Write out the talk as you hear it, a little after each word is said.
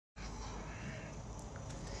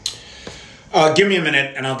Give me a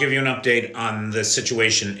minute and I'll give you an update on the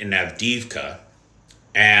situation in Avdiivka.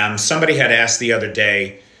 And somebody had asked the other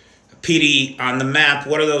day, PD, on the map,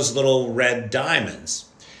 what are those little red diamonds?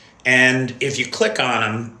 And if you click on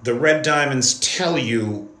them, the red diamonds tell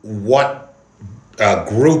you what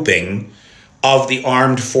grouping of the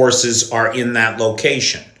armed forces are in that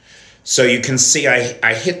location. So you can see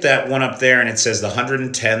I hit that one up there and it says the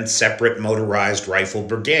 110th Separate Motorized Rifle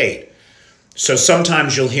Brigade. So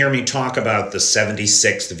sometimes you'll hear me talk about the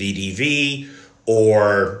 76th VDV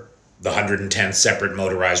or the 110th Separate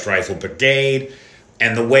Motorized Rifle Brigade.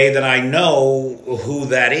 And the way that I know who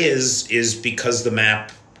that is because the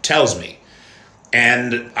map tells me.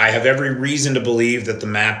 And I have every reason to believe that the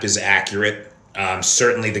map is accurate.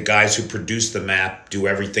 Certainly the guys who produce the map do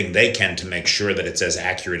everything they can to make sure that it's as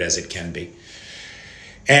accurate as it can be.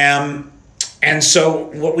 And so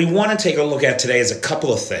what we want to take a look at today is a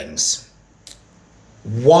couple of things.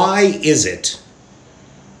 Why is it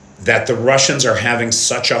that the Russians are having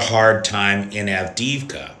such a hard time in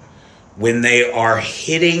Avdiivka when they are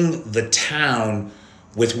hitting the town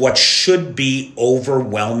with what should be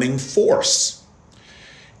overwhelming force?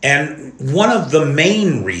 And one of the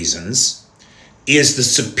main reasons is the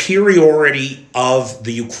superiority of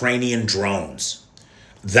the Ukrainian drones.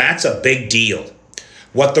 That's a big deal.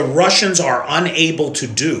 What the Russians are unable to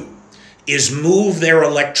do is move their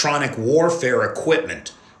electronic warfare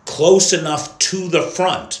equipment close enough to the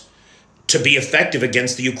front to be effective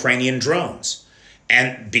against the Ukrainian drones.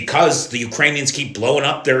 And because the Ukrainians keep blowing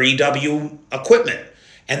up their EW equipment.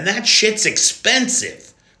 And that shit's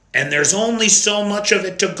expensive. And there's only so much of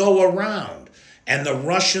it to go around. And the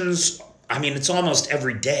Russians, I mean, it's almost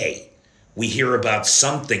every day we hear about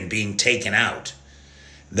something being taken out.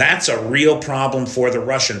 That's a real problem for the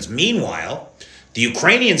Russians. Meanwhile, the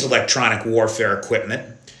Ukrainians' electronic warfare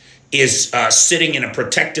equipment is sitting in a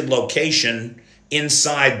protected location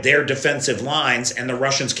inside their defensive lines, and the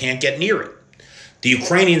Russians can't get near it. The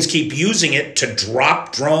Ukrainians keep using it to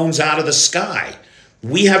drop drones out of the sky.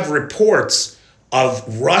 We have reports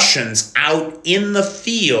of Russians out in the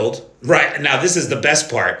field. Right, now this is the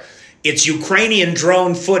best part. It's Ukrainian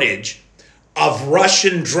drone footage of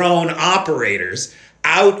Russian drone operators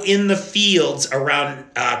out in the fields around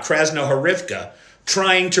Krasnohorivka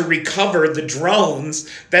trying to recover the drones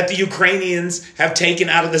that the Ukrainians have taken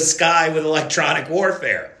out of the sky with electronic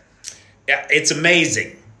warfare. It's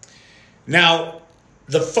amazing. Now,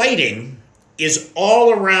 the fighting is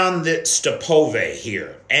all around the Stepove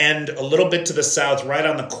here and a little bit to the south, right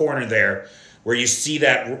on the corner there, where you see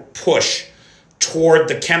that push toward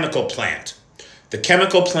the chemical plant. The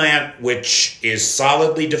chemical plant, which is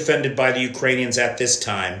solidly defended by the Ukrainians at this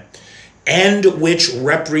time, and which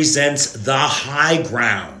represents the high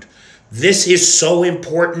ground. This is so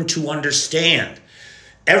important to understand.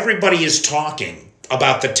 Everybody is talking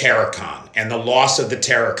about the Terrakhon and the loss of the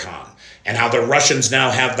Terrakhon and how the Russians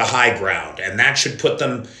now have the high ground, and that should put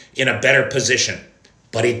them in a better position.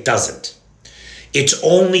 But it doesn't. It's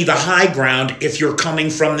only the high ground if you're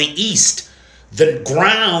coming from the east. The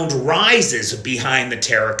ground rises behind the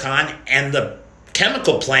Terrakhon, and the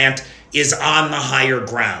chemical plant is on the higher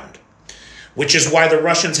ground, which is why the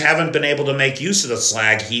Russians haven't been able to make use of the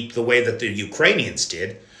slag heap the way that the Ukrainians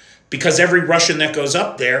did, because every Russian that goes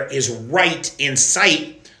up there is right in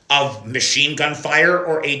sight of machine gun fire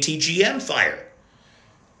or ATGM fire.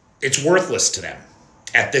 It's worthless to them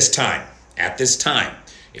at this time. At this time.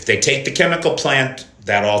 If they take the chemical plant,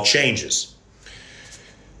 that all changes.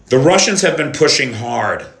 The Russians have been pushing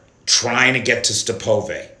hard, trying to get to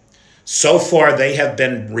Stepove. So far, they have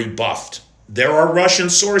been rebuffed. There are Russian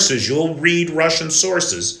sources, you'll read Russian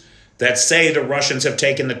sources, that say the Russians have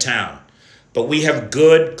taken the town. But we have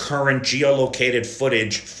good current geolocated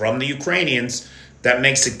footage from the Ukrainians that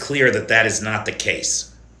makes it clear that that is not the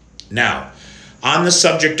case. Now, on the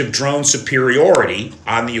subject of drone superiority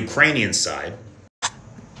on the Ukrainian side,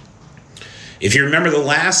 if you remember the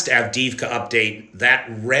last Avdiivka update, that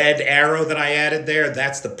red arrow that I added there,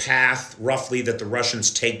 that's the path roughly that the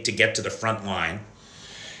Russians take to get to the front line.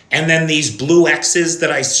 And then these blue X's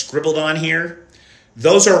that I scribbled on here,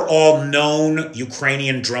 those are all known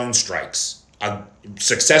Ukrainian drone strikes,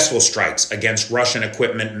 successful strikes against Russian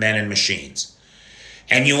equipment, men, and machines.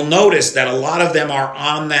 And you'll notice that a lot of them are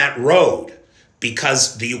on that road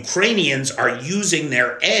because the Ukrainians are using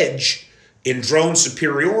their edge in drone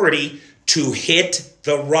superiority to hit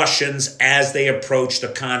the Russians as they approach the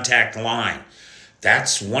contact line.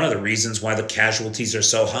 That's one of the reasons why the casualties are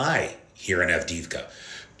so high here in Avdiivka.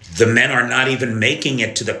 The men are not even making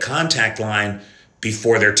it to the contact line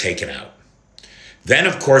before they're taken out. Then,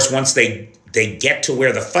 of course, once they get to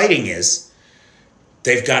where the fighting is,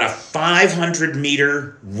 They've got a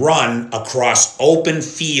 500-meter run across open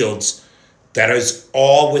fields that is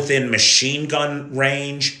all within machine gun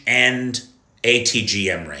range and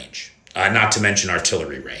ATGM range, not to mention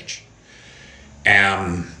artillery range.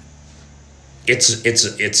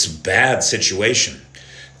 It's a bad situation.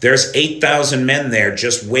 There's 8,000 men there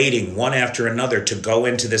just waiting one after another to go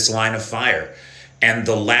into this line of fire. And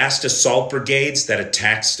the last assault brigades that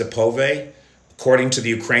attacked Stepove, according to the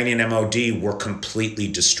Ukrainian MOD, were completely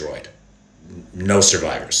destroyed. No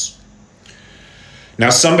survivors. Now,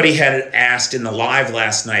 somebody had asked in the live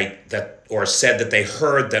last night that, or said that they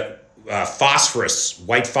heard that phosphorus,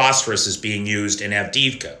 white phosphorus, is being used in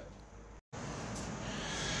Avdiivka.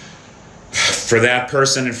 For that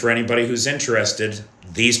person and for anybody who's interested,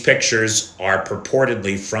 these pictures are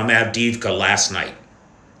purportedly from Avdiivka last night.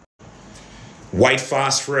 White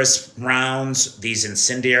phosphorus rounds, these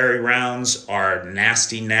incendiary rounds, are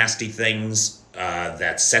nasty, nasty things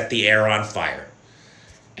that set the air on fire.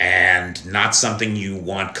 And not something you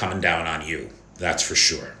want coming down on you, that's for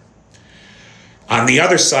sure. On the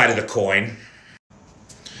other side of the coin,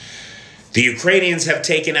 the Ukrainians have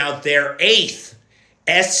taken out their 8th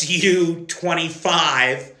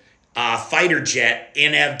Su-25 fighter jet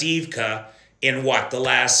in Avdiivka in what, the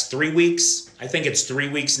last 3 weeks? I think it's 3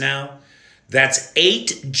 weeks now. That's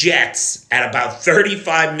 8 jets at about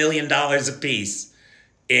 $35 million apiece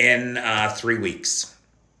in 3 weeks.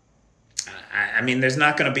 I mean, there's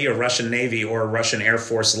not going to be a Russian Navy or a Russian Air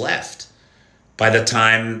Force left by the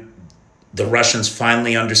time the Russians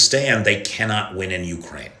finally understand they cannot win in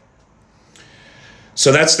Ukraine.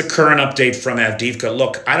 So that's the current update from Avdiivka.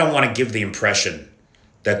 Look, I don't want to give the impression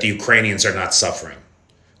that the Ukrainians are not suffering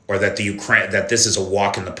or that that this is a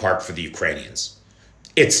walk in the park for the Ukrainians.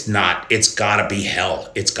 It's not. It's got to be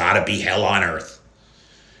hell. It's got to be hell on earth.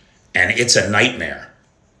 And it's a nightmare.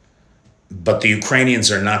 But the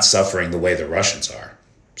Ukrainians are not suffering the way the Russians are.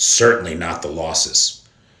 Certainly not the losses.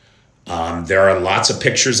 There are lots of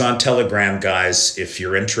pictures on Telegram, guys, if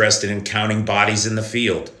you're interested in counting bodies in the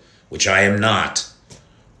field, which I am not.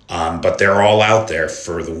 But they're all out there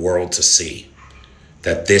for the world to see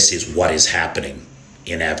that this is what is happening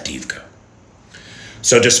in Avdiivka.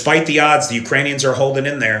 So despite the odds, the Ukrainians are holding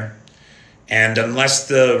in there. And unless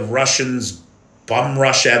the Russians bum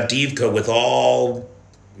rush Avdiivka with all,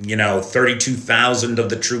 32,000 of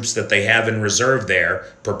the troops that they have in reserve there,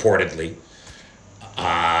 purportedly,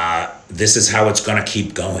 this is how it's going to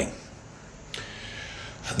keep going.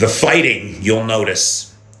 The fighting, you'll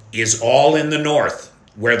notice, is all in the north.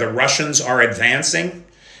 Where the Russians are advancing,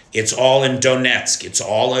 it's all in Donetsk. It's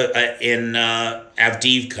all in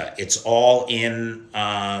Avdiivka. It's all in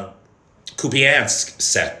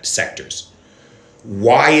Kupiansk sectors.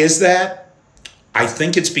 Why is that? I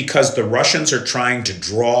think it's because the Russians are trying to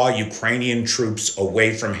draw Ukrainian troops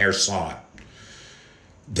away from Kherson.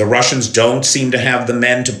 The Russians don't seem to have the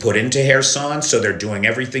men to put into Kherson, so they're doing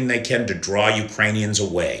everything they can to draw Ukrainians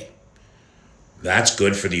away. That's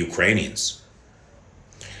good for the Ukrainians.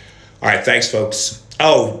 All right, thanks, folks.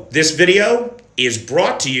 Oh, this video is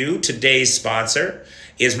brought to you. Today's sponsor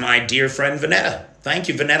is my dear friend, Vanetta. Thank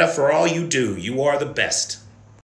you, Vanetta, for all you do. You are the best.